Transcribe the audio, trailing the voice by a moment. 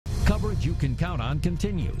Coverage you can count on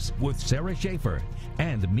continues with Sarah Schaefer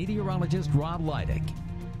and meteorologist Rob Leidick.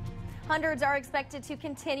 Hundreds are expected to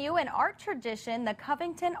continue an art tradition, the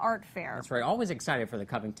Convington Art Fair. That's right. Always excited for the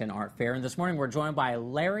Convington Art Fair. And this morning we're joined by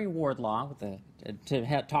Larry Wardlaw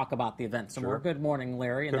to talk about the event. So good morning,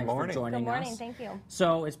 Larry, and thanks for joining us. Good morning. Thank you.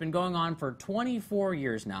 So it's been going on for 24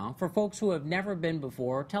 years now. For folks who have never been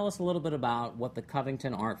before, tell us a little bit about what the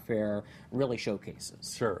Convington Art Fair really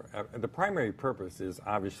showcases. Sure. The primary purpose is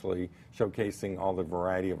obviously showcasing all the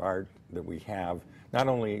variety of art that we have, not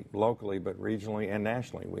only locally but regionally and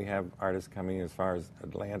nationally. We have artists coming as far as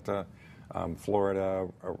Atlanta, Florida,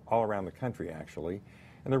 all around the country actually.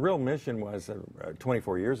 And the real mission was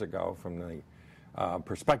 24 years ago, from the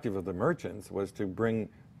perspective of the merchants, was to bring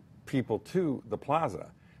people to the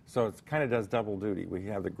plaza. So it kind of does double duty. We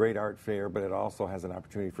have the great art fair, but it also has an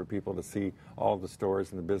opportunity for people to see all the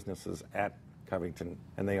stores and the businesses at Covington,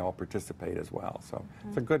 and they all participate as well. So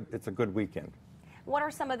it's a good weekend. What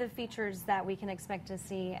are some of the features that we can expect to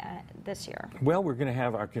see this year? Well, we're going to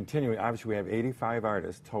have our continuing, obviously we have 85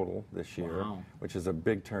 artists total this year, which is a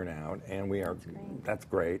big turnout, and that's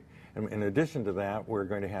great. And in addition to that,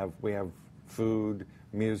 we have food,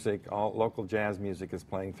 music, all local jazz music is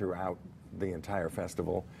playing throughout the entire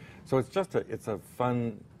festival. So it's just it's a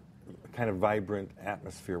fun, kind of vibrant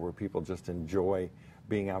atmosphere where people just enjoy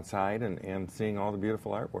being outside and seeing all the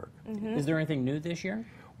beautiful artwork. Is there anything new this year?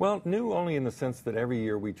 Well, new only in the sense that every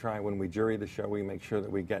year we try, when we jury the show, we make sure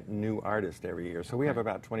that we get new artists every year. So we have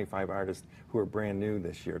about 25 artists who are brand new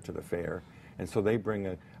this year to the fair. And so they bring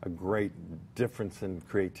a great difference in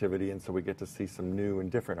creativity, and so we get to see some new and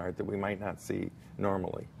different art that we might not see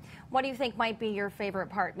normally. What do you think might be your favorite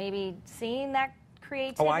part? Maybe seeing that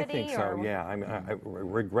creativity? Oh, I think so, yeah.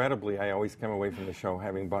 Regrettably, I always come away from the show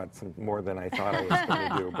having bought some more than I thought I was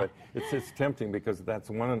going to do, but it's tempting because that's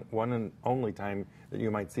one and only time that you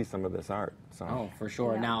might see some of this art. So. Oh, for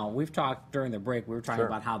sure. Yeah. Now, we've talked during the break, we were talking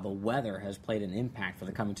about how the weather has played an impact for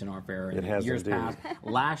the Convington Art Fair in years past.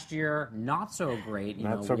 Last year, not so great. We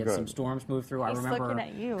had some storms move through. I remember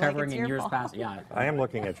covering in years past. Yeah, I am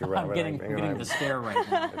looking at you, Robert. I'm getting the stare right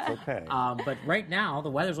now. It's okay. But right now, the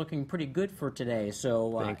weather's looking pretty good for today.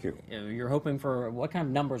 So thank you. You're hoping for, what kind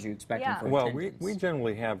of numbers are you expecting for attendance? Well, we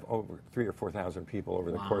generally have over 3,000 or 4,000 people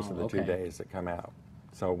over the course of the 2 days that come out.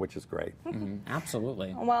 So, which is great.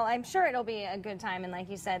 Absolutely. Well, I'm sure it'll be a good time, and like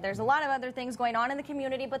you said, there's a lot of other things going on in the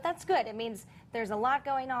community, but that's good. It means there's a lot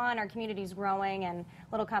going on, our community's growing, and a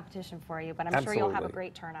little competition for you, but I'm sure you'll have a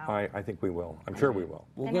great turnout. I think we will. I'm sure we will.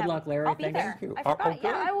 Well, good luck, Larry. I'll be there. Thank you. I forgot.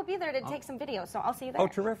 Yeah, I will be there to take some videos, so I'll see you there. Oh,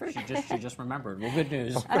 terrific. She just remembered. Well, good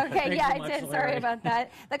news. Okay, yeah, I did. Sorry about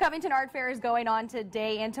that. The Convington Art Fair is going on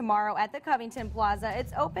today and tomorrow at the Covington Plaza.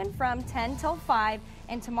 It's open from 10 till 5,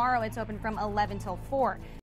 and tomorrow it's open from 11 till 4.